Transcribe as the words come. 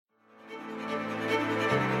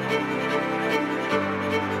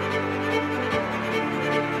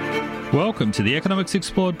Welcome to the Economics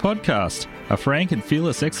Explored podcast, a frank and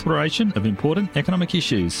fearless exploration of important economic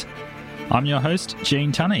issues. I'm your host,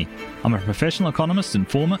 Gene Tunney. I'm a professional economist and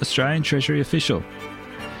former Australian Treasury official.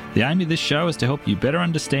 The aim of this show is to help you better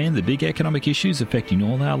understand the big economic issues affecting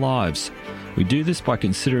all our lives. We do this by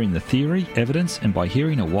considering the theory, evidence, and by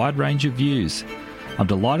hearing a wide range of views. I'm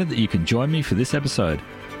delighted that you can join me for this episode.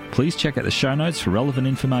 Please check out the show notes for relevant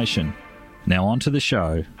information. Now on to the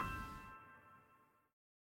show.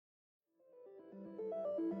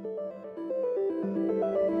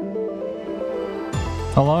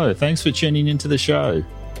 Hello, thanks for tuning into the show.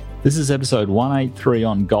 This is episode 183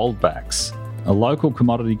 on Goldbacks, a local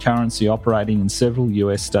commodity currency operating in several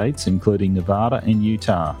US states, including Nevada and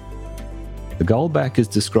Utah. The Goldback is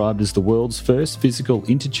described as the world's first physical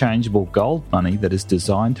interchangeable gold money that is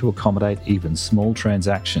designed to accommodate even small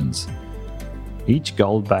transactions. Each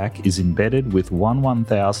Goldback is embedded with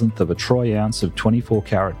 1/1000th of a troy ounce of 24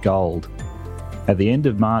 karat gold. At the end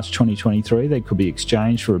of March 2023, they could be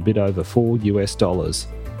exchanged for a bit over $4.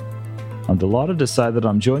 I'm delighted to say that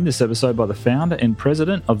I'm joined this episode by the founder and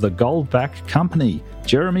president of the Goldback Company,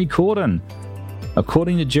 Jeremy Cordon.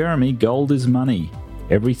 According to Jeremy, gold is money.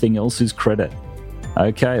 Everything else is credit.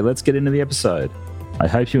 Okay, let's get into the episode. I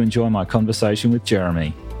hope you enjoy my conversation with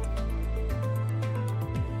Jeremy.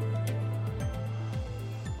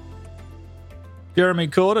 Jeremy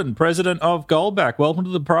Cordon, president of Goldback. Welcome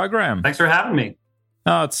to the program. Thanks for having me.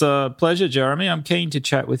 Oh, it's a pleasure, Jeremy. I'm keen to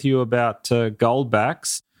chat with you about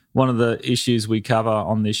Goldbacks. One of the issues we cover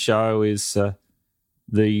on this show is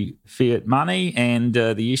the fiat money and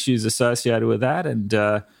the issues associated with that. And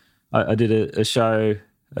I did a show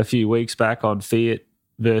a few weeks back on fiat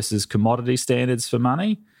versus commodity standards for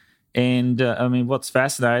money. And what's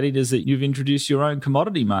fascinating is that you've introduced your own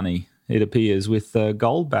commodity money, it appears, with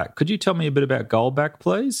Goldback. Could you tell me a bit about Goldback,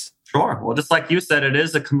 please? Sure. Well, just like you said, it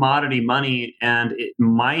is a commodity money, and it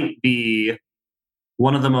might be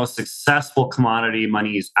one of the most successful commodity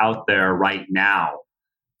monies out there right now.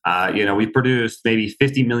 We produced maybe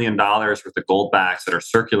 $50 million worth of Goldbacks that are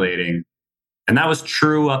circulating, and that was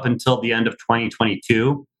true up until the end of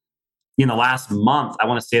 2022. In the last month, I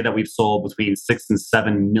want to say that we've sold between $6 and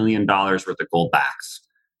 $7 million worth of Goldbacks.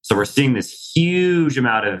 So we're seeing this huge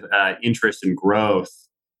amount of interest and growth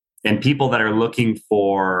in people that are looking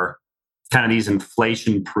for kind of these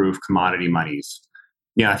inflation-proof commodity monies.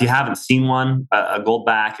 If you haven't seen one, a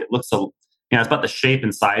Goldback, it looks it's about the shape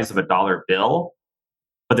and size of a dollar bill,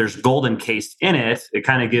 but there's gold encased in it. It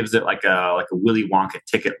kind of gives it like a Willy Wonka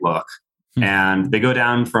ticket look. And they go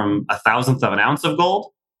down from 1,000th of an ounce of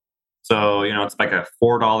gold. So, it's like a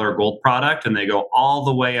 $4 gold product, and they go all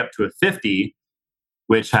the way up to a 50,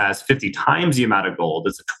 which has 50 times the amount of gold.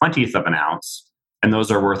 It's a 20th of an ounce, and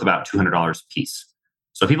those are worth about $200 a piece.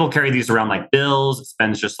 So people carry these around like bills. It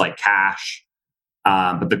spends just like cash,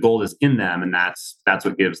 but the gold is in them, and that's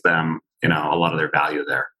what gives them, a lot of their value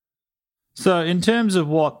there. So in terms of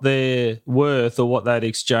what they're worth or what they'd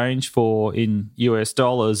exchange for in US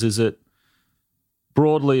dollars, is it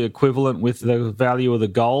broadly equivalent with the value of the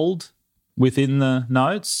gold within the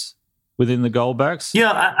notes, within the Goldbacks?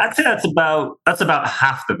 Yeah, I'd say that's about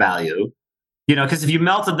half the value. Because if you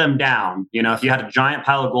melted them down, if you had a giant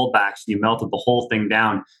pile of Goldbacks and you melted the whole thing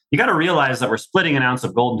down, you got to realize that we're splitting an ounce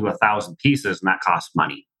of gold into 1,000 pieces, and that costs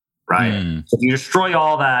money, right? So if you destroy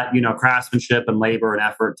all that, craftsmanship and labor and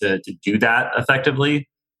effort to do that effectively,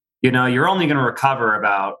 you're only going to recover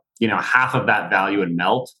about, half of that value in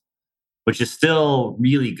melt, which is still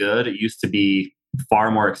really good. It used to be far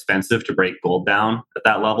more expensive to break gold down at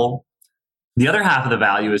that level. The other half of the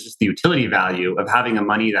value is just the utility value of having a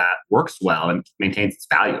money that works well and maintains its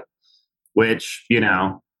value, which,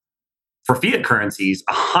 for fiat currencies,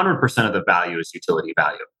 100% of the value is utility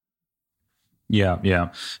value. Yeah.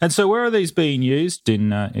 And so where are these being used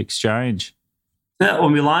in exchange? Yeah,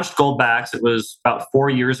 when we launched Goldbacks, it was about 4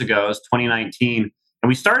 years ago. It was 2019. And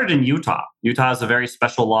we started in Utah. Utah has a very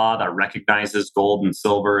special law that recognizes gold and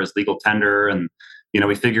silver as legal tender. And,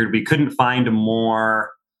 we figured we couldn't find a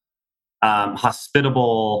more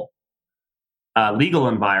hospitable legal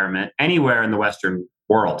environment anywhere in the Western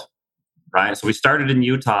world, right? So we started in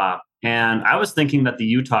Utah, and I was thinking that the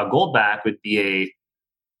Utah Goldback would be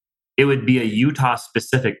a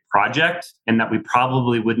Utah-specific project, and that we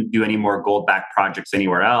probably wouldn't do any more Goldback projects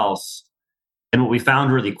anywhere else. And what we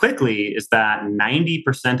found really quickly is that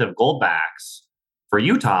 90% of Goldbacks for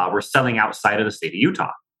Utah were selling outside of the state of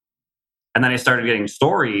Utah. And then I started getting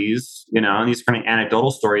stories, and these kind of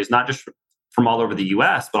anecdotal stories, not just from all over the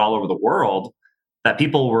US, but all over the world, that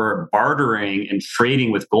people were bartering and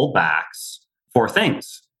trading with Goldbacks for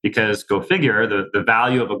things. because go figure, the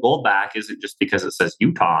value of a Goldback isn't just because it says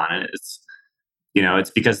Utah on it.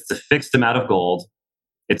 It's because it's a fixed amount of gold.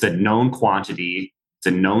 It's a known quantity. It's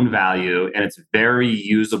a known value, and it's very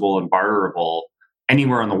usable and barterable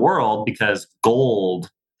anywhere in the world because gold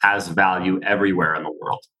has value everywhere in the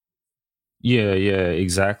world. Yeah,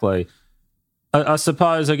 exactly. I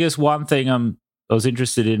suppose, I guess one thing I was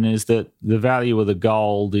interested in is that the value of the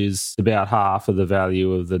gold is about half of the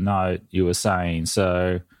value of the note, you were saying.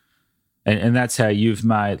 So, and that's how you've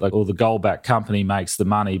made, or the Goldback company makes the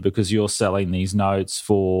money because you're selling these notes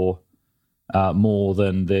for more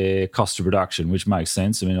than their cost of production, which makes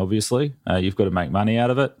sense. I mean, obviously, you've got to make money out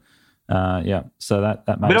of it. So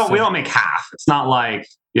that makes sense. We don't make half. It's not like,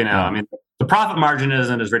 I mean, the profit margin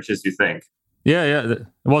isn't as rich as you think. Yeah.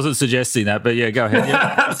 I wasn't suggesting that, but go ahead.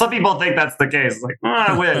 Yeah. Some people think that's the case. It's like,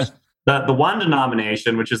 I wish. The one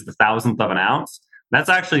denomination, which is the thousandth of an ounce, that's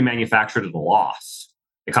actually manufactured at a loss.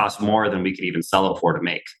 It costs more than we could even sell it for to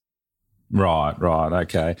make. Right.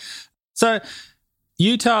 Okay. So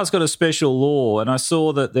Utah's got a special law, and I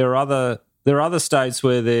saw that there are other states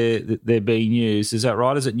where they're being used. Is that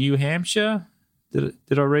right? Is it New Hampshire?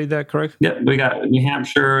 Did I read that correct? Yeah, we got New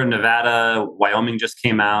Hampshire, Nevada, Wyoming just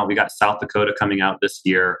came out. We got South Dakota coming out this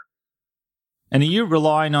year. And are you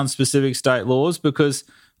relying on specific state laws? Because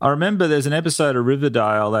I remember there's an episode of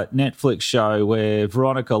Riverdale, that Netflix show, where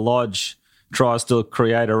Veronica Lodge tries to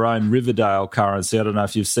create her own Riverdale currency. I don't know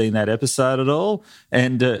if you've seen that episode at all.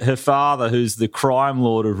 And her father, who's the crime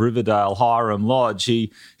lord of Riverdale, Hiram Lodge,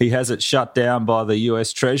 he has it shut down by the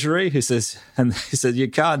US Treasury. He said,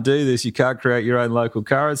 you can't do this. You can't create your own local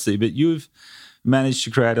currency. But you've managed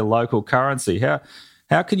to create a local currency.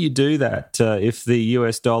 How can you do that if the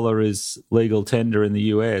US dollar is legal tender in the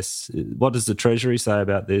US? What does the Treasury say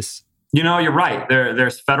about this? You're right.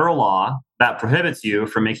 There's federal law that prohibits you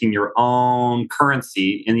from making your own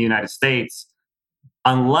currency in the United States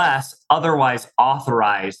unless otherwise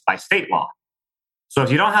authorized by state law. So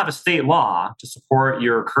if you don't have a state law to support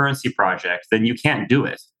your currency project, then you can't do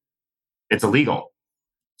it. It's illegal.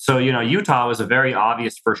 So, Utah was a very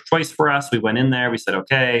obvious first choice for us. We went in there. We said,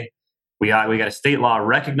 okay, we got a state law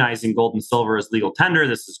recognizing gold and silver as legal tender.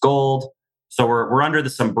 This is gold. So we're under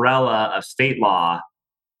this umbrella of state law.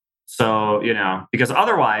 So, because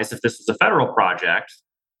otherwise, if this was a federal project,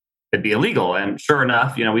 it'd be illegal. And sure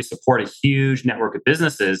enough, we support a huge network of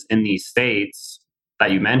businesses in these states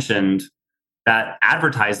that you mentioned that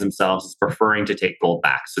advertise themselves as preferring to take gold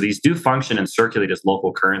back. So these do function and circulate as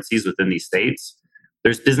local currencies within these states.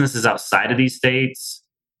 There's businesses outside of these states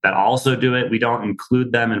that also do it. We don't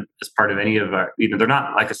include them as part of any of our, they're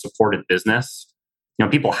not like a supported business.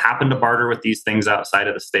 People happen to barter with these things outside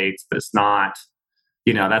of the states, but it's not,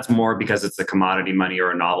 that's more because it's a commodity money or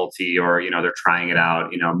a novelty or, they're trying it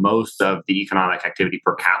out. Most of the economic activity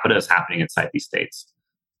per capita is happening inside these states,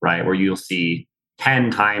 right? Where you'll see 10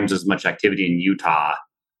 times as much activity in Utah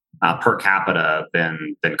per capita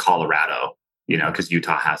than Colorado, because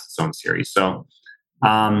Utah has its own series. So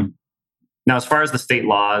now, as far as the state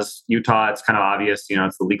laws, Utah, it's kind of obvious,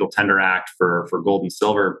 it's the Legal Tender Act for gold and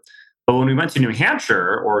silver. But when we went to New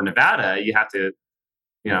Hampshire or Nevada, you have to,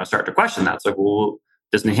 start to question that. It's like, well,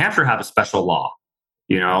 does New Hampshire have a special law,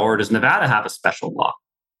 or does Nevada have a special law?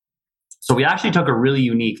 So we actually took a really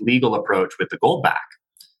unique legal approach with the Goldback.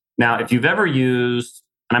 Now, if you've ever used,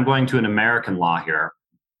 and I'm going to an American law here,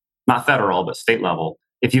 not federal, but state level.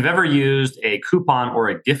 If you've ever used a coupon or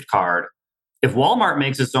a gift card, if Walmart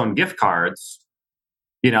makes its own gift cards,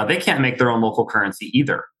 they can't make their own local currency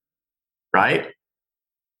either, right?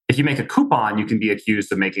 If you make a coupon, you can be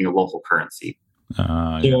accused of making a local currency.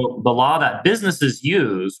 So the law that businesses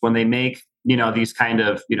use when they make, these kind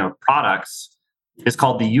of, products is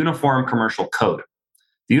called the Uniform Commercial Code.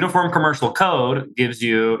 The Uniform Commercial Code gives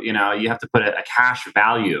you, you have to put a cash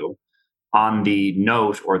value on the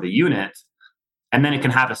note or the unit, and then it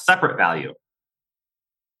can have a separate value.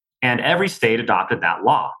 And every state adopted that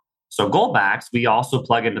law. So Goldbacks, we also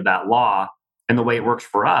plug into that law. And the way it works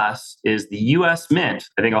for us is the US Mint,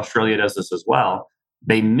 I think Australia does this as well.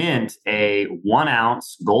 They mint a 1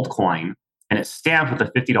 ounce gold coin and it's stamped with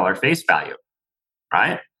a $50 face value,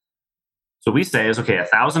 right? So we say is, okay,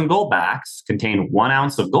 1,000 Goldbacks contain 1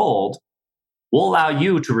 ounce of gold. We'll allow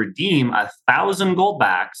you to redeem 1,000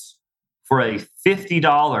 Goldbacks for a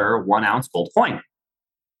 $50 1 ounce gold coin.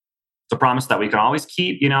 It's a promise that we can always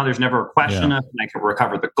keep. There's never a question of I can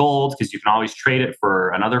recover the gold because you can always trade it for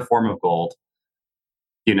another form of gold.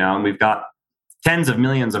 And we've got tens of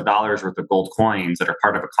millions of dollars worth of gold coins that are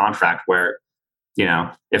part of a contract where,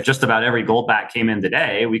 if just about every Goldback came in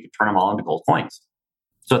today, we could turn them all into gold coins.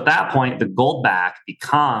 So at that point, the Goldback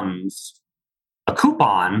becomes a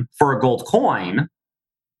coupon for a gold coin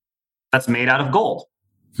that's made out of gold.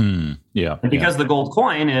 Yeah. And because the gold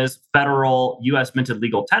coin is federal U.S. minted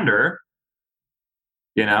legal tender,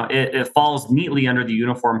 it falls neatly under the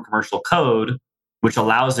Uniform Commercial Code, which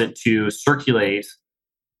allows it to circulate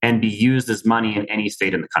and be used as money in any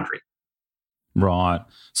state in the country. Right.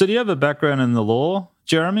 So do you have a background in the law,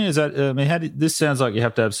 Jeremy? Is that, this sounds like you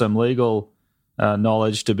have to have some legal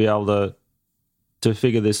knowledge to be able to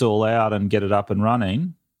figure this all out and get it up and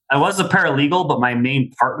running. I was a paralegal, but my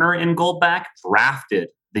main partner in Goldback drafted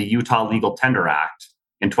the Utah Legal Tender Act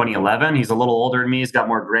in 2011. He's a little older than me. He's got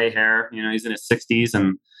more gray hair. He's in his 60s.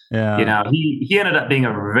 And, he ended up being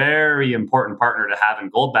a very important partner to have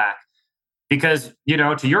in Goldback because,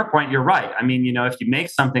 to your point, you're right. I mean, if you make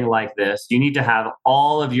something like this, you need to have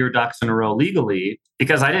all of your ducks in a row legally,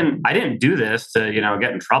 because I didn't do this to,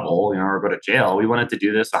 get in trouble, or go to jail. We wanted to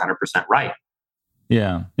do this 100% right.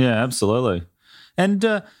 Yeah, absolutely.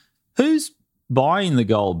 And who's buying the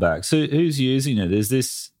Goldbacks? Who's using it? Is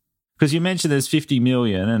this, because you mentioned there's 50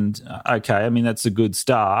 million, and okay, I mean, that's a good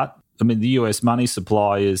start. I mean, the US money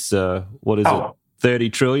supply is, what is it, 30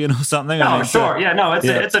 trillion or something? Oh, sure.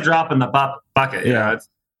 It's a drop in the bucket. Yeah.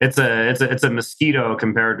 It's a mosquito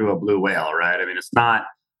compared to a blue whale, right? I mean, it's not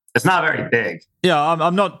very big. Yeah,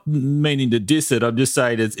 I'm not meaning to diss it. I'm just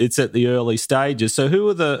saying it's at the early stages. So who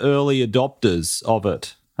are the early adopters of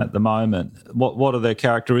it at the moment? What are their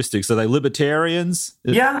characteristics? Are they libertarians?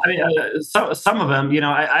 Yeah, I mean, some of them.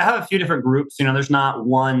 I have a few different groups. There's not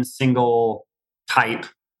one single type.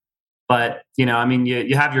 But, you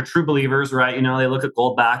have your true believers, right? They look at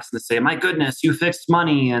Goldbacks and they say, my goodness, you fixed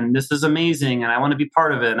money and this is amazing. And I want to be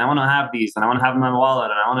part of it. And I want to have these and I want to have them in my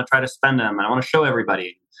wallet and I want to try to spend them and I want to show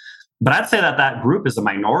everybody. But I'd say that group is a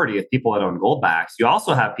minority of people that own Goldbacks. You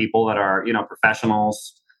also have people that are,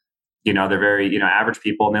 professionals, they're very, average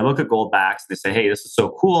people. And they look at Goldbacks and they say, hey, this is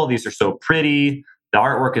so cool. These are so pretty. The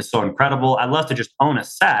artwork is so incredible. I'd love to just own a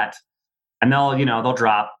set. And they'll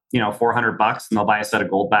drop, $400 and they'll buy a set of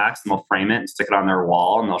Goldbacks and they'll frame it and stick it on their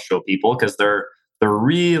wall and they'll show people because they're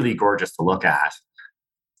really gorgeous to look at.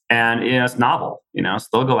 And it's novel, so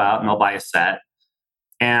they'll go out and they'll buy a set.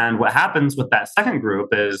 And what happens with that second group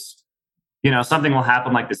is, something will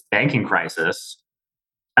happen like this banking crisis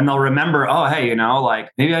and they'll remember, oh, hey,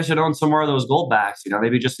 maybe I should own some more of those Goldbacks,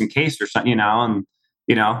 maybe just in case or something, and,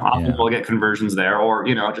 often we'll get conversions there or,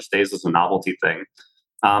 it just stays as a novelty thing.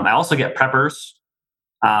 I also get preppers.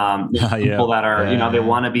 People that are, they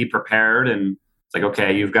want to be prepared, and it's like,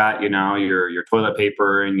 okay, you've got, your toilet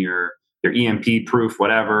paper and your EMP proof,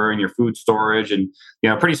 whatever, and your food storage. And,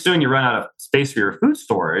 pretty soon you run out of space for your food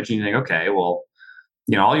storage and you think, okay, well,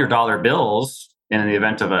 all your dollar bills in the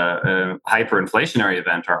event of a hyperinflationary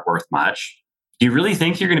event aren't worth much. Do you really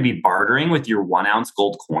think you're going to be bartering with your 1 ounce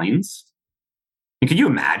gold coins? And could you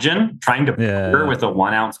imagine trying to barter with a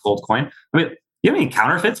 1 ounce gold coin? I mean, you have any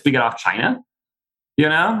counterfeits we get off China?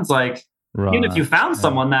 It's like, even if you found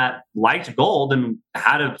someone that liked gold and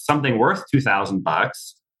had something worth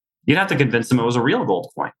 $2,000, you'd have to convince them it was a real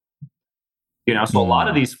gold coin. So a lot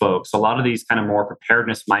of these folks, a lot of these kind of more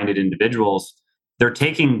preparedness-minded individuals, they're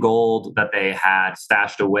taking gold that they had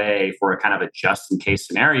stashed away for a kind of a just-in-case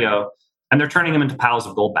scenario, and they're turning them into piles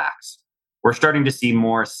of Goldbacks. We're starting to see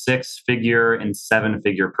more 6-figure and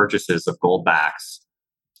 7-figure purchases of Goldbacks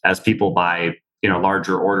as people buy,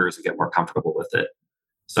 larger orders and get more comfortable with it.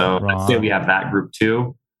 So I'd say we have that group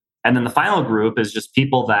too. And then the final group is just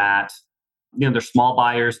people that, they're small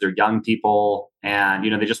buyers, they're young people, and,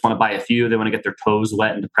 they just want to buy a few. They want to get their toes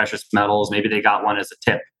wet into precious metals. Maybe they got one as a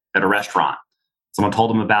tip at a restaurant. Someone told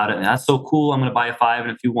them about it, and that's so cool. I'm going to buy a 5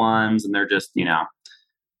 and a few 1s. And they're just,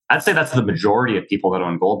 I'd say that's the majority of people that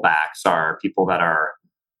own Goldbacks are people that are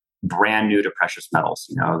brand new to precious metals.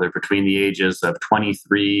 They're between the ages of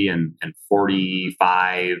 23 and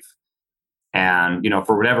 45. And,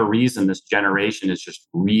 for whatever reason, this generation is just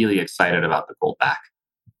really excited about the Goldback.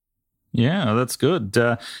 Yeah, that's good.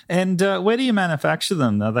 And where do you manufacture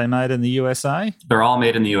them? Are they made in the USA? They're all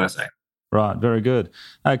made in the USA. Right, very good.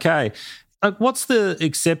 Okay. What's the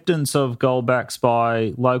acceptance of Goldbacks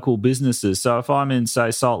by local businesses? So if I'm in,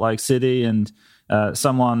 say, Salt Lake City and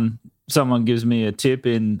someone gives me a tip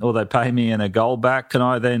or they pay me in a Goldback, can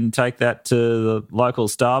I then take that to the local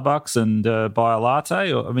Starbucks and buy a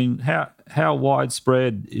latte? Or, I mean, how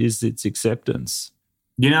widespread is its acceptance?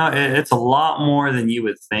 It's a lot more than you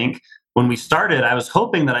would think. When we started, I was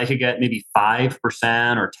hoping that I could get maybe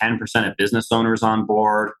 5% or 10% of business owners on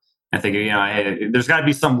board. I think, there's got to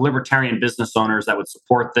be some libertarian business owners that would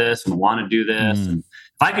support this and want to do this. And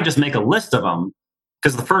if I could just make a list of them,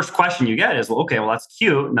 because the first question you get is, well, okay, well, that's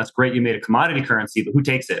cute and that's great. You made a commodity currency, but who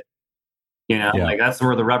takes it? Like that's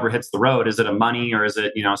where the rubber hits the road. Is it a money or is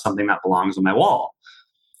it, something that belongs on my wall?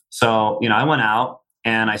 So, I went out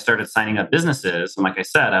and I started signing up businesses. And like I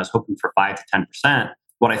said, I was hoping for 5 to 10%.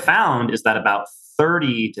 What I found is that about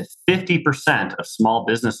 30 to 50% of small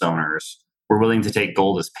business owners were willing to take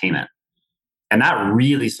gold as payment. And that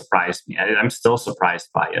really surprised me. I'm still surprised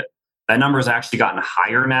by it. That number has actually gotten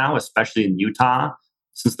higher now, especially in Utah.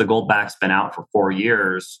 Since the Goldback's been out for 4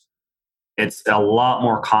 years, it's a lot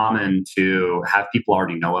more common to have people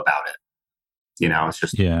already know about it. It's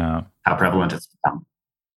just how prevalent it's become.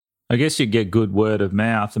 I guess you get good word of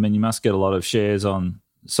mouth. I mean, you must get a lot of shares on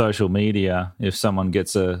social media if someone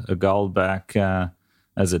gets a Goldback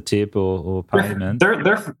as a tip or payment.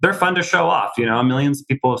 They're fun to show off. Millions of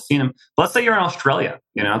people have seen them. But let's say you're in Australia.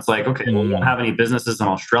 It's like, okay, well, we don't have any businesses in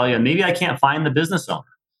Australia. Maybe I can't find the business owner.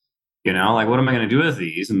 Like, what am I going to do with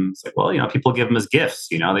these? And it's like, well, people give them as gifts.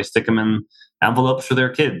 They stick them in envelopes for their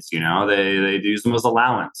kids. They use them as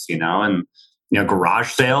allowance. And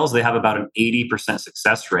garage sales, they have about an 80%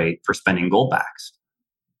 success rate for spending Goldbacks.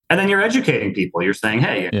 And then you're educating people. You're saying,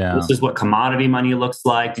 hey, this is what commodity money looks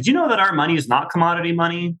like. Did you know that our money is not commodity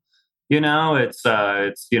money? It's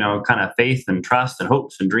kind of faith and trust and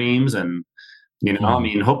hopes and dreams. And,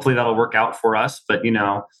 hopefully that'll work out for us. But,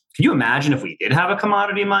 can you imagine if we did have a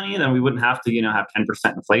commodity money, then we wouldn't have to, have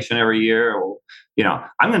 10% inflation every year? Or,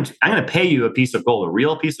 I'm going to pay you a piece of gold, a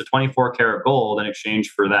real piece of 24 karat gold in exchange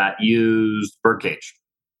for that used birdcage.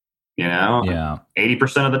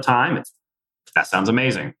 80% of the time, that sounds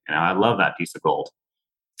amazing. I love that piece of gold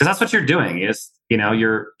because that's what you're doing is,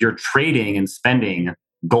 you're trading and spending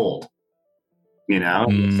gold. The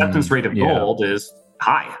acceptance rate of gold is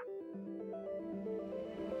high.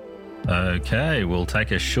 Okay, we'll take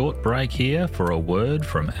a short break here for a word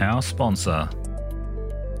from our sponsor.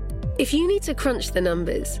 If you need to crunch the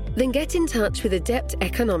numbers, then get in touch with Adept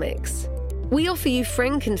Economics. We offer you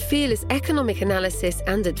frank and fearless economic analysis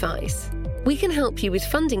and advice. We can help you with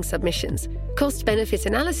funding submissions, cost-benefit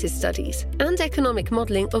analysis studies, and economic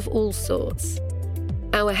modelling of all sorts.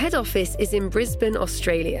 Our head office is in Brisbane,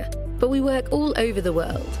 Australia, but we work all over the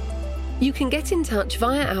world. You can get in touch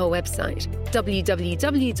via our website,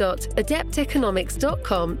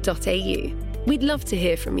 www.adepteconomics.com.au. We'd love to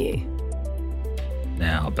hear from you.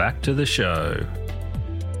 Now back to the show.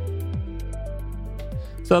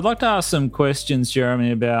 So I'd like to ask some questions,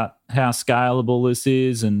 Jeremy, about how scalable this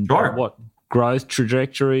is and what growth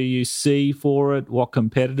trajectory you see for it, what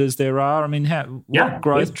competitors there are. I mean, what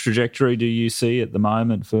growth trajectory do you see at the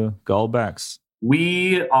moment for Goldbacks?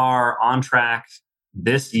 We are on track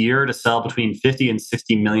this year to sell between $50 and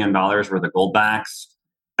 $60 million worth of Goldbacks.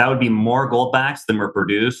 That would be more Goldbacks than were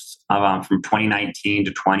produced from 2019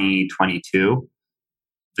 to 2022.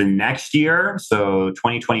 The next year, so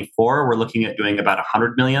 2024, we're looking at doing about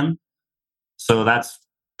 100 million. So that's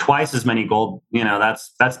twice as many gold.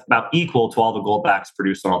 That's about equal to all the Goldbacks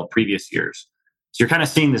produced in all the previous years. So you're kind of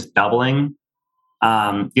seeing this doubling.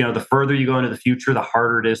 The further you go into the future, the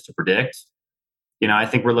harder it is to predict. I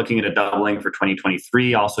think we're looking at a doubling for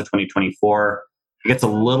 2023, also 2024. It gets a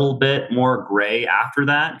little bit more gray after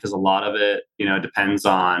that because a lot of it, depends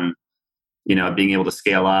on, being able to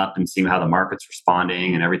scale up and seeing how the market's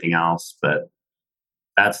responding and everything else. But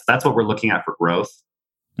that's what we're looking at for growth.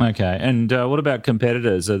 Okay. And what about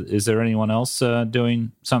competitors? Is there anyone else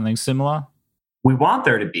doing something similar? We want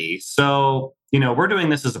there to be. So, we're doing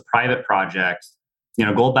this as a private project.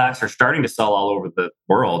 Goldbacks are starting to sell all over the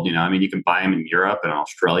world. You can buy them in Europe and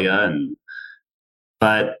Australia.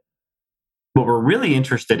 But what we're really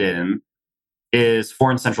interested in is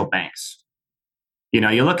foreign central banks.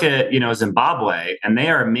 You look at, Zimbabwe, and they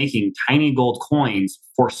are making tiny gold coins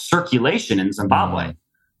for circulation in Zimbabwe.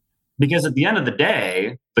 Because at the end of the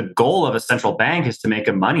day, the goal of a central bank is to make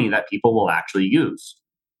a money that people will actually use.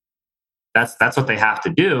 That's what they have to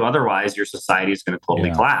do. Otherwise, your society is going to totally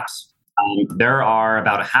collapse. There are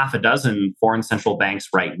about a half a dozen foreign central banks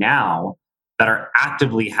right now that are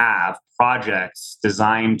actively have projects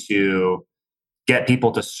designed to get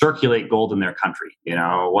people to circulate gold in their country.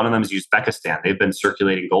 One of them is Uzbekistan. They've been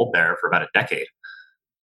circulating gold there for about a decade.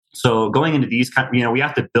 So going into these countries, we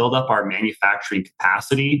have to build up our manufacturing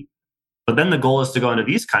capacity. But then the goal is to go into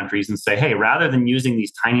these countries and say, hey, rather than using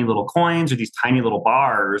these tiny little coins or these tiny little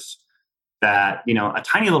bars that, a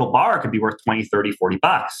tiny little bar could be worth 20, 30, 40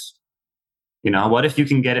 bucks. What if you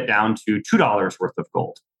can get it down to $2 worth of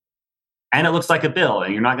gold? And it looks like a bill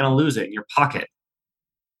and you're not going to lose it in your pocket.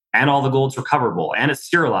 And all the gold's recoverable and it's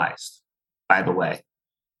serialized, by the way.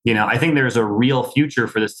 I think there's a real future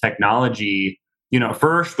for this technology,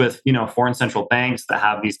 first with, foreign central banks that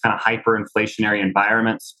have these kind of hyperinflationary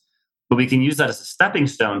environments. but we can use that as a stepping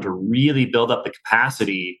stone to really build up the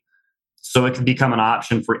capacity so it can become an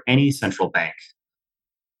option for any central bank.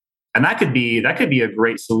 And that could be a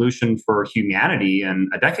great solution for humanity in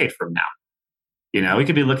a decade from now. We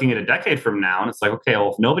could be looking at a decade from now, and it's like, okay,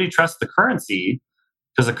 well, if nobody trusts the currency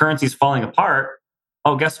because the currency is falling apart,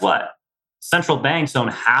 oh, guess what? Central banks own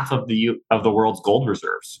half of the world's gold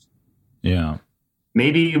reserves. Yeah.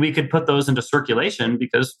 Maybe we could put those into circulation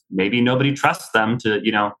because maybe nobody trusts them to,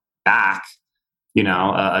 back,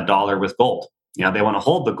 a dollar with gold. They want to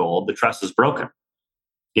hold the gold. The trust is broken.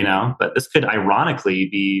 But this could ironically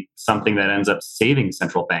be something that ends up saving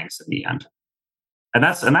central banks in the end. And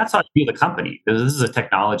that's how I view the company, because this is a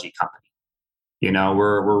technology company.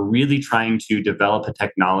 We're really trying to develop a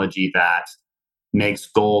technology that makes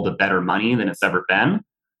gold a better money than it's ever been.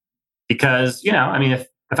 Because,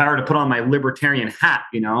 if I were to put on my libertarian hat,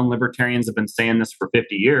 and libertarians have been saying this for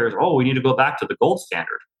 50 years, oh, we need to go back to the gold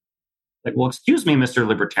standard. Like, well, excuse me, Mr.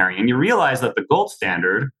 Libertarian, you realize that the gold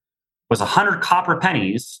standard was 100 copper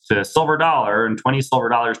pennies to a silver dollar and 20 silver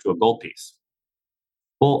dollars to a gold piece.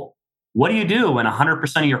 Well, what do you do when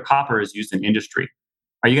 100% of your copper is used in industry?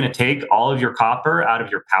 Are you going to take all of your copper out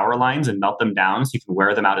of your power lines and melt them down so you can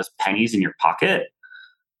wear them out as pennies in your pocket?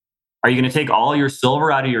 Are you going to take all your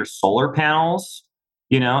silver out of your solar panels?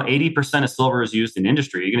 80% of silver is used in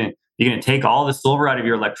industry. You're going to take all the silver out of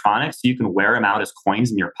your electronics so you can wear them out as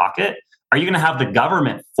coins in your pocket? Are you going to have the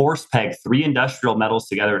government force peg 3 industrial metals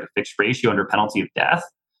together at a fixed ratio under penalty of death?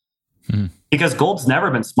 Because gold's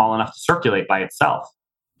never been small enough to circulate by itself.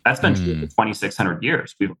 That's been true for 2,600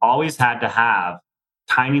 years. We've always had to have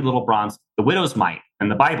tiny little bronze, the widow's mite in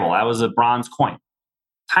the Bible, that was a bronze coin.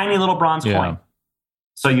 Tiny little bronze coin.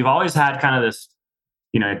 So you've always had kind of this,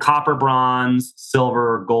 copper, bronze,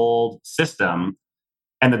 silver, gold system.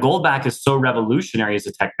 And the Goldback is so revolutionary as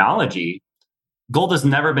a technology. Gold has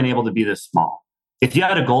never been able to be this small. If you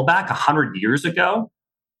had a Goldback 100 years ago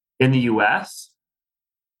in the US,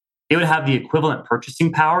 it would have the equivalent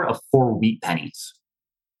purchasing power of 4 wheat pennies.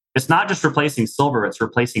 It's not just replacing silver, it's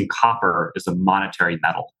replacing copper as a monetary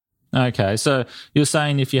metal. Okay, so you're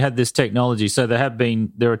saying if you had this technology, so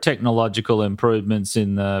there are technological improvements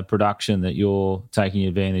in the production that you're taking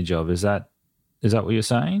advantage of. Is that what you're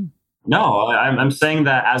saying? No, I'm saying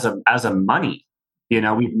that as a money.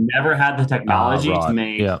 We've never had the technology to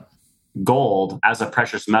make gold as a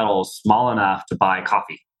precious metal small enough to buy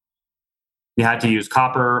coffee. You had to use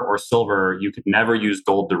copper or silver. You could never use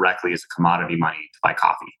gold directly as a commodity money to buy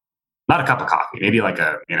coffee. Not a cup of coffee, maybe like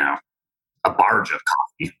a barge of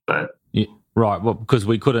coffee. But right, well, because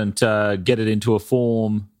we couldn't get it into a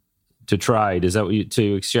form to trade. Is that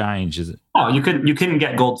to exchange? Is it? Oh, you couldn't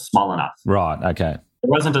get gold small enough. Right. Okay.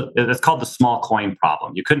 It's called the small coin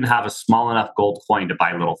problem. You couldn't have a small enough gold coin to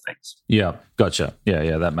buy little things. Yeah, gotcha.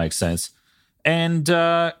 Yeah, that makes sense. And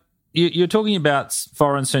you're talking about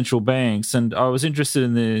foreign central banks, and I was interested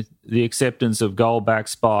in the acceptance of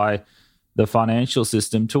Goldbacks by the financial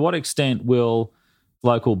system. To what extent will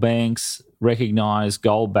local banks recognize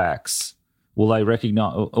Goldbacks? Will they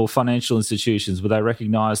recognize, or financial institutions, will they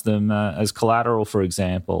recognize them as collateral, for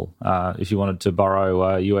example, if you wanted to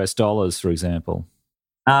borrow US dollars, for example?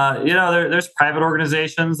 There's private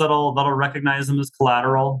organizations that'll recognize them as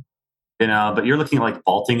collateral, but you're looking at like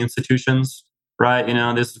vaulting institutions, right?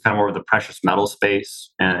 This is kind of more of the precious metal space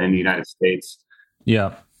in the United States.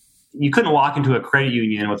 Yeah. You couldn't walk into a credit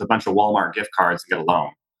union with a bunch of Walmart gift cards and get a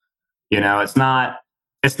loan.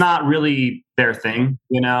 It's not really their thing,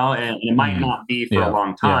 and it might not be for a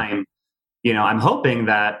long time. I'm hoping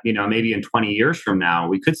that, maybe in 20 years from now,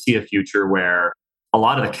 we could see a future where a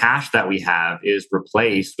lot of the cash that we have is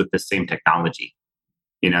replaced with the same technology.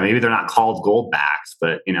 Maybe they're not called Goldbacks,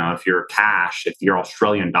 but, if your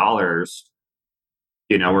Australian dollars,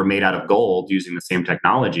 were made out of gold using the same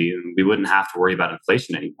technology, and we wouldn't have to worry about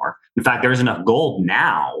inflation anymore. In fact, there's enough gold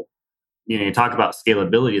now. You talk about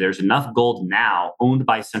scalability. There's enough gold now owned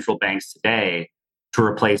by central banks today to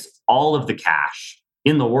replace all of the cash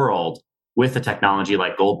in the world with a technology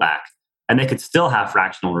like Goldback. And they could still have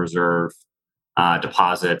fractional reserve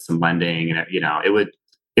deposits and lending. And,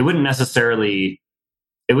 it wouldn't necessarily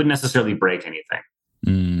break anything.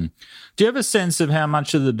 Do you have a sense of how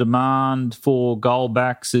much of the demand for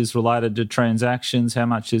Goldbacks is related to transactions? How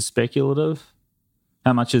much is speculative?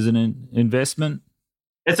 How much is an investment?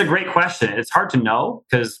 It's a great question. It's hard to know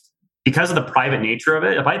because of the private nature of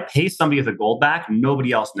it. If I pay somebody with a Goldback,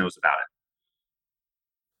 nobody else knows about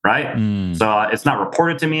it. Right? So it's not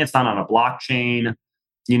reported to me. It's not on a blockchain.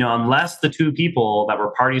 Unless the two people that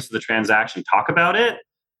were parties to the transaction talk about it,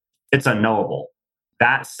 it's unknowable.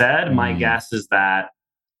 That said, my guess is that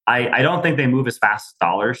I don't think they move as fast as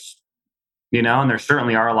dollars. And there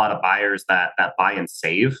certainly are a lot of buyers that buy and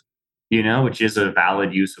save, which is a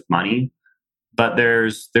valid use of money. But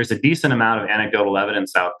there's a decent amount of anecdotal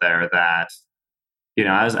evidence out there that,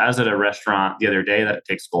 as at a restaurant the other day that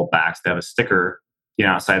takes Goldbacks, they have a sticker,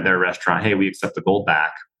 outside their restaurant, hey, we accept the Goldback.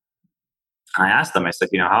 And I asked them, I said,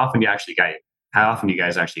 how often do you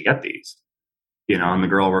guys actually get these? And the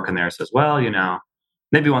girl working there says, well,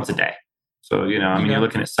 maybe once a day. So, you're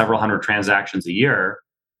looking at several hundred transactions a year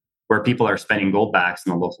where people are spending Goldbacks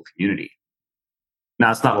in the local community. Now,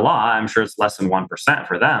 it's not a lot. I'm sure it's less than 1%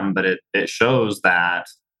 for them, but it shows that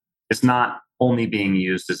it's not only being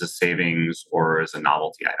used as a savings or as a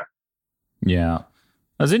novelty item. Yeah.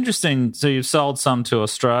 That's interesting. So you've sold some to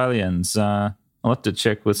Australians. I'll have to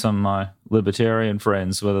check with some of my libertarian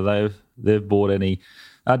friends whether they've bought any.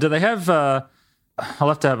 Do they have... I'll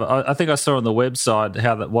have to have... I think I saw on the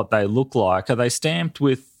website what they look like. Are they stamped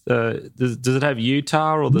with... does it have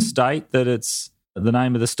Utah or the state that it's the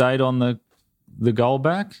name of the state on the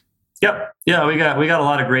Goldback? Yep. Yeah, we got a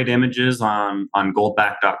lot of great images on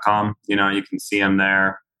goldback.com. You can see them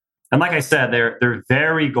there. And like I said, they're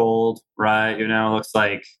very gold, right? It looks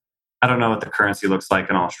like, I don't know what the currency looks like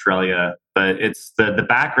in Australia, but it's the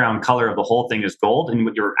background color of the whole thing is gold. And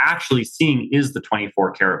what you're actually seeing is the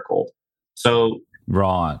 24 karat gold. So,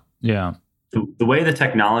 right. Yeah. The way the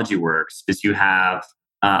technology works is you have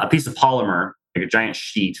a piece of polymer, like a giant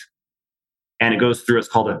sheet, and it goes through, it's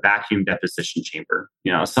called a vacuum deposition chamber.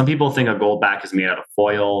 Some people think a Goldback is made out of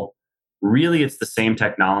foil. Really, it's the same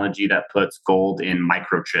technology that puts gold in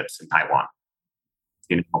microchips in Taiwan,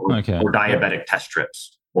 or diabetic test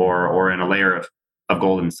strips, or in a layer of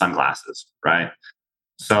gold in sunglasses, right?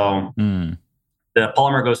 So the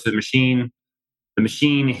polymer goes through the machine. The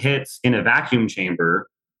machine hits in a vacuum chamber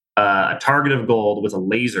a target of gold with a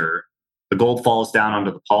laser. The gold falls down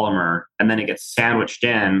onto the polymer, and then it gets sandwiched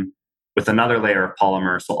in with another layer of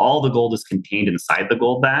polymer. So all the gold is contained inside the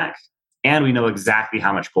Goldback, and we know exactly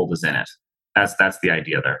how much gold is in it. That's the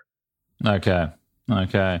idea there.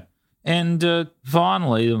 Okay. And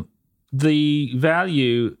finally, the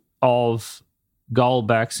value of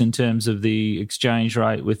Goldbacks in terms of the exchange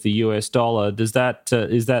rate with the US dollar, is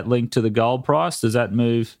that linked to the gold price? Does that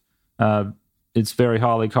move? It's very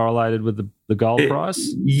highly correlated with the gold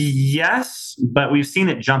price? Yes, but we've seen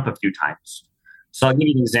it jump a few times. So I'll give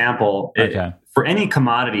you an example. For any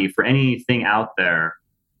commodity, for anything out there,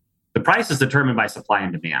 the price is determined by supply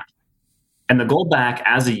and demand. And the Goldback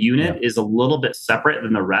as a unit is a little bit separate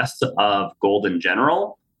than the rest of gold in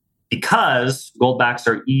general because Goldbacks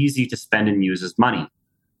are easy to spend and use as money.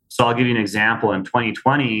 So I'll give you an example. In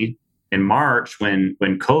 2020, in March, when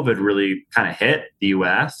COVID really kind of hit the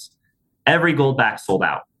US, every Goldback sold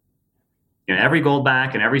out. Every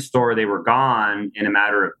Goldback in every store, they were gone in a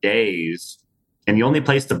matter of days. And the only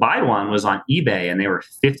place to buy one was on eBay, and they were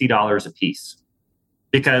 $50 a piece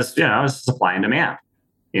because, it was supply and demand.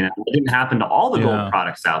 It didn't happen to all the gold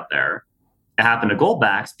products out there. It happened to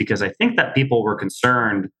Goldbacks because I think that people were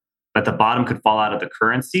concerned that the bottom could fall out of the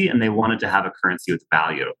currency, and they wanted to have a currency with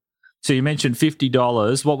value. So you mentioned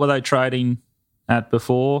 $50. What were they trading at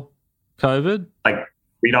before COVID? Like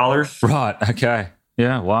 $3. Right. Okay.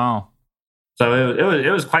 Yeah. Wow. So it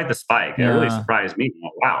was quite the spike. It really surprised me.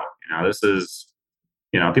 Wow. This is,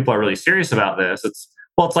 people are really serious about this. It's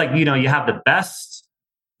like, you have the best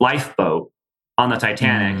lifeboat on the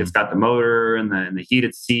Titanic. It's got the motor and the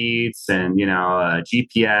heated seats and,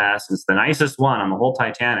 GPS. And it's the nicest one on the whole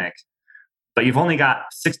Titanic, but you've only got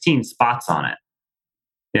 16 spots on it.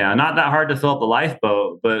 Yeah. Not that hard to fill up the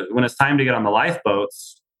lifeboat, but when it's time to get on the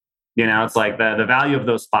lifeboats, it's like the value of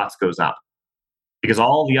those spots goes up because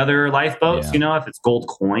all the other lifeboats, if it's gold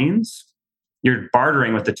coins, you're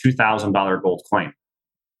bartering with the $2,000 gold coin.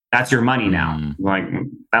 That's your money now. Like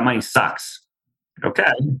that money sucks.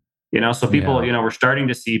 Okay. So people, we're starting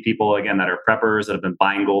to see people again that are preppers that have been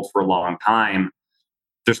buying gold for a long time.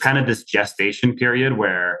 There's kind of this gestation period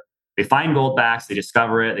where they find Goldbacks, they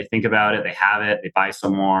discover it, they think about it, they have it, they buy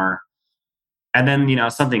some more. And then,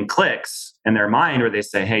 something clicks in their mind where they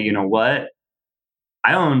say, hey, you know what?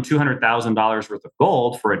 I own $200,000 worth of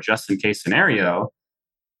gold for a just in case scenario.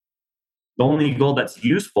 The only gold that's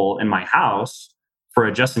useful in my house for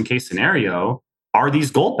a just in case scenario are these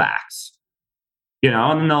Goldbacks.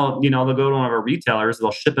 And then they'll go to one of our retailers,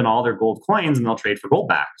 they'll ship in all their gold coins and they'll trade for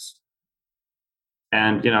Goldbacks.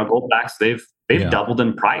 And, Goldbacks, they've doubled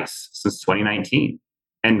in price since 2019.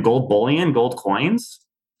 And gold bullion, gold coins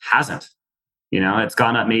hasn't. It's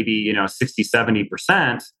gone up maybe, 60,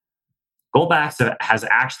 70%. Goldbacks has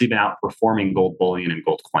actually been outperforming gold bullion and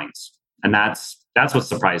gold coins. And that's what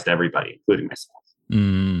surprised everybody, including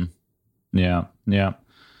myself. Yeah.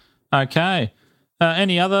 Okay.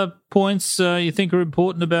 Any other points you think are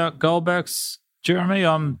important about Goldbacks, Jeremy?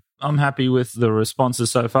 I'm happy with the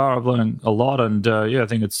responses so far. I've learned a lot, and I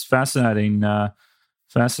think it's fascinating.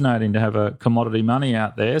 Fascinating to have a commodity money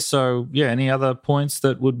out there. So, any other points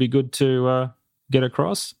that would be good to get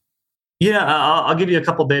across? Yeah, I'll give you a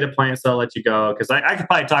couple data points. I'll let you go because I could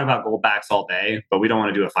probably talk about Goldbacks all day, but we don't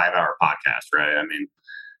want to do a 5-hour podcast, right? I mean,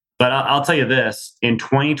 but I'll tell you this: in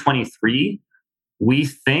 2023. We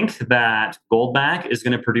think that Goldback is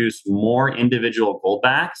going to produce more individual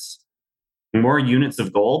Goldbacks, more units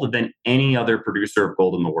of gold than any other producer of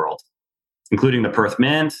gold in the world, including the Perth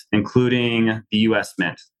Mint, including the US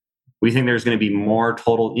Mint. We think there's going to be more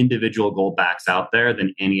total individual Goldbacks out there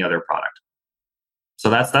than any other product.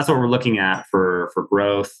 So that's what we're looking at for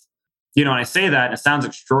growth. And I say that and it sounds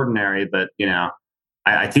extraordinary, but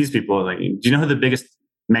I tease people like, do you know who the biggest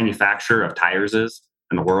manufacturer of tires is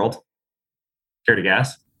in the world? Care to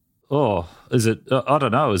guess? Oh, is it? I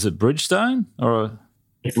don't know. Is it Bridgestone or?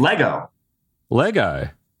 It's Lego. Lego.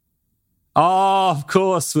 Oh, of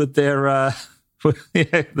course, with their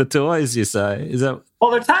the toys. You say is that? Well,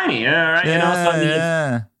 they're tiny, right?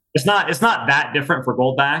 Yeah, It's not that different for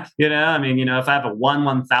Goldback. If I have a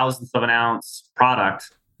 1/1000th of an ounce product,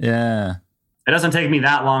 it doesn't take me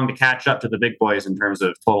that long to catch up to the big boys in terms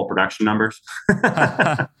of total production numbers.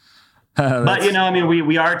 But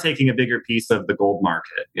we are taking a bigger piece of the gold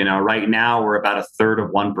market. Right now we're about 1/3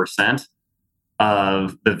 of 1%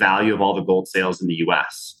 of the value of all the gold sales in the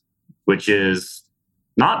US, which is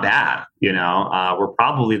not bad. We're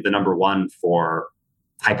probably the number one for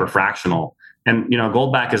hyperfractional, and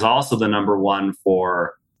Goldback is also the number one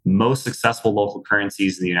for most successful local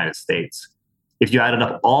currencies in the United States. If you added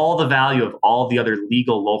up all the value of all the other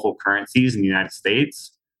legal local currencies in the United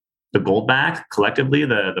States, the Goldback collectively,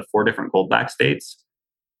 the 4 different Goldback states,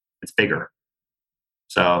 it's bigger.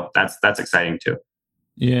 So that's exciting too.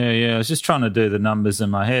 Yeah. I was just trying to do the numbers in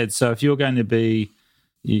my head. So if you're going to be,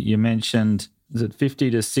 you mentioned, is it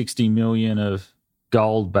 50 to 60 million of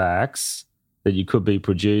Goldbacks that you could be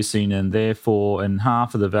producing, and therefore, and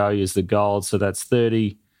half of the value is the gold. So that's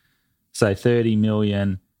 30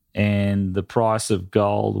 million, and the price of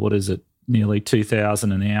gold, what is it? Nearly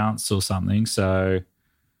 2,000 an ounce or something. So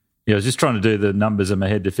I was just trying to do the numbers in my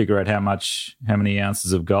head to figure out how many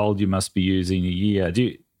ounces of gold you must be using a year.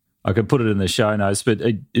 I could put it in the show notes, but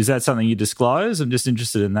is that something you disclose? I'm just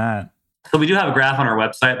interested in that. So we do have a graph on our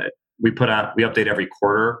website that we update every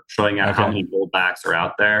quarter showing out how many Goldbacks are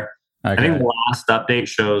out there. Okay. I think the last update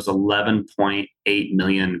shows 11.8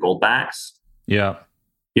 million Goldbacks. Yeah.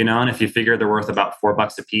 And if you figure they're worth about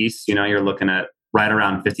 $4 a piece, you're looking at right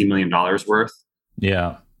around $50 million worth.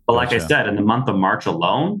 Yeah. But like I said, in the month of March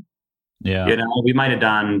alone, we might have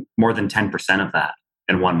done more than 10% of that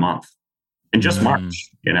in 1 month. In just March,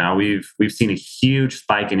 we've seen a huge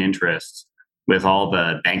spike in interest with all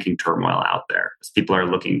the banking turmoil out there, as people are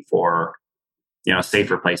looking for,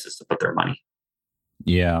 safer places to put their money.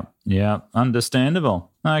 Yeah,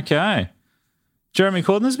 understandable. Okay. Jeremy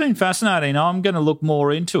Cordon, this has been fascinating. I'm going to look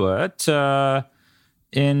more into it.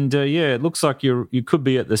 It looks like you could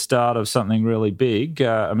be at the start of something really big.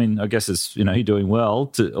 I guess it's, you're doing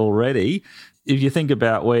well already. If you think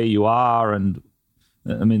about where you are and,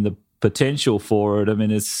 the potential for it,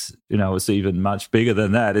 it's, it's even much bigger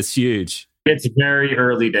than that. It's huge. It's very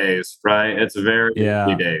early days, right? It's very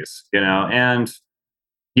early days, and,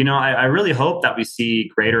 I really hope that we see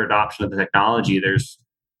greater adoption of the technology. There's,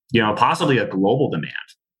 possibly a global demand,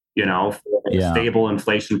 for a stable,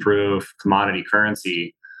 inflation-proof commodity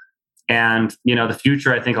currency. And, the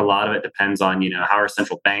future, I think a lot of it depends on, how our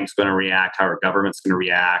central bank's going to react, how our government's going to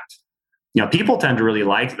react. People tend to really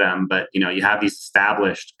like them, but, you have these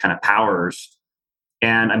established kind of powers.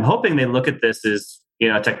 And I'm hoping they look at this as,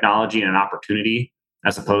 technology and an opportunity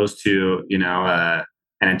as opposed to, an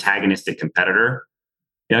antagonistic competitor.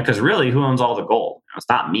 Because really, who owns all the gold? It's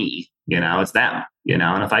not me, it's them,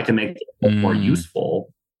 and if I can make it more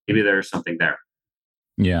useful, maybe there's something there.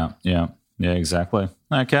 Yeah, exactly.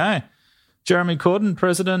 Okay. Jeremy Cordon,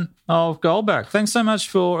 president of Goldback. Thanks so much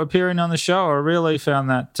for appearing on the show. I really found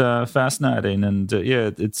that fascinating. And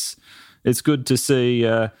it's good to see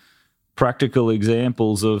practical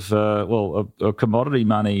examples of commodity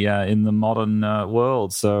money in the modern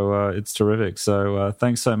world. So it's terrific. So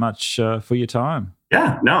thanks so much for your time.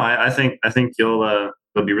 Yeah, no, I think you'll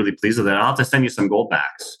be really pleased with it. I'll have to send you some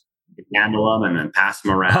Goldbacks. You can handle them and then pass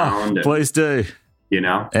them around. Please do.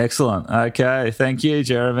 Excellent. Okay, thank you,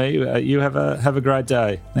 Jeremy. You have a great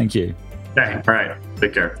day. Thank you. Okay, all right.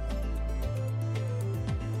 Take care.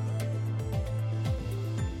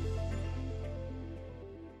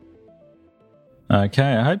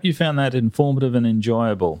 Okay, I hope you found that informative and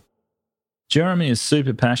enjoyable. Jeremy is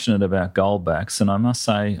super passionate about Goldbacks, and I must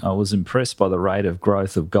say I was impressed by the rate of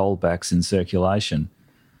growth of Goldbacks in circulation,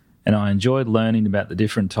 and I enjoyed learning about the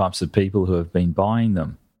different types of people who have been buying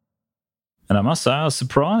them. And I must say I was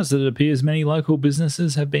surprised that it appears many local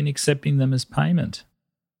businesses have been accepting them as payment.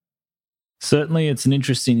 Certainly it's an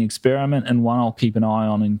interesting experiment and one I'll keep an eye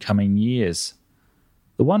on in coming years.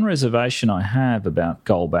 The one reservation I have about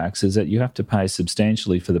Goldbacks is that you have to pay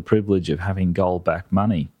substantially for the privilege of having Goldback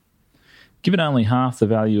money. Given only half the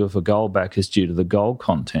value of a Goldback is due to the gold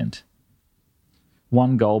content.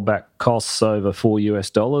 One Goldback costs over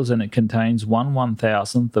 $4 and it contains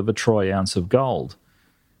 1/1000th of a troy ounce of gold.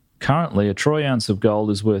 Currently, a troy ounce of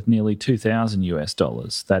gold is worth nearly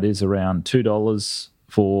 $2,000. That is around $2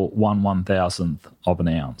 for 1/1000th of an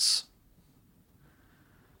ounce.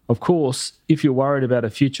 Of course, if you're worried about a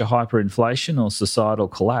future hyperinflation or societal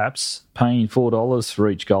collapse, paying $4 for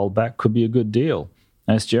each Goldback could be a good deal,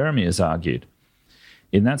 as Jeremy has argued.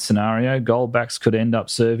 In that scenario, Goldbacks could end up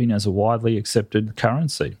serving as a widely accepted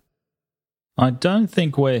currency. I don't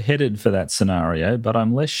think we're headed for that scenario, but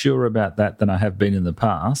I'm less sure about that than I have been in the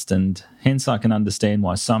past, and hence I can understand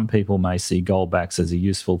why some people may see Goldbacks as a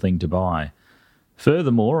useful thing to buy.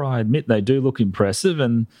 Furthermore, I admit they do look impressive,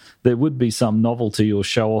 and there would be some novelty or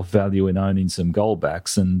show-off value in owning some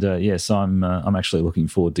Goldbacks, and yes, I'm actually looking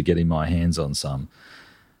forward to getting my hands on some.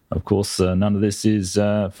 Of course, none of this is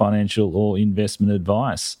financial or investment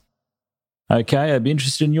advice. Okay, I'd be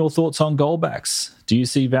interested in your thoughts on Goldbacks. Do you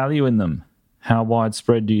see value in them? How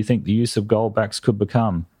widespread do you think the use of Goldbacks could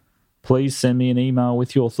become? Please send me an email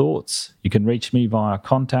with your thoughts. You can reach me via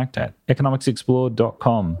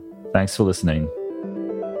contact@economicsexplored.com. Thanks for listening.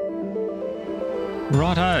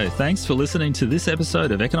 Righto, thanks for listening to this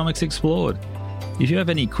episode of Economics Explored. If you have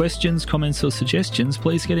any questions, comments or suggestions,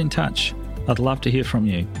 please get in touch. I'd love to hear from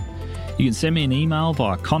you. You can send me an email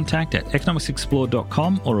via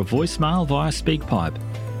contact@economicsexplored.com or a voicemail via SpeakPipe.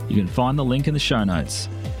 You can find the link in the show notes.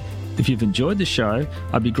 If you've enjoyed the show,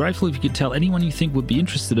 I'd be grateful if you could tell anyone you think would be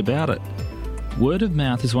interested about it. Word of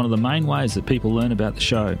mouth is one of the main ways that people learn about the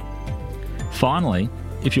show. Finally,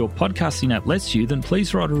 if your podcasting app lets you, then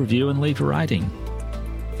please write a review and leave a rating.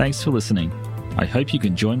 Thanks for listening. I hope you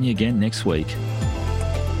can join me again next week.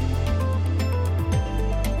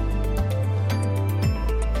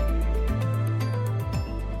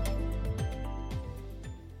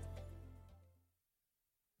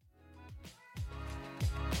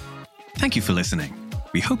 Thank you for listening.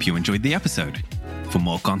 We hope you enjoyed the episode. For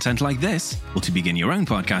more content like this, or to begin your own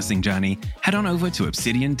podcasting journey, head on over to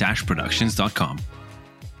obsidian-productions.com.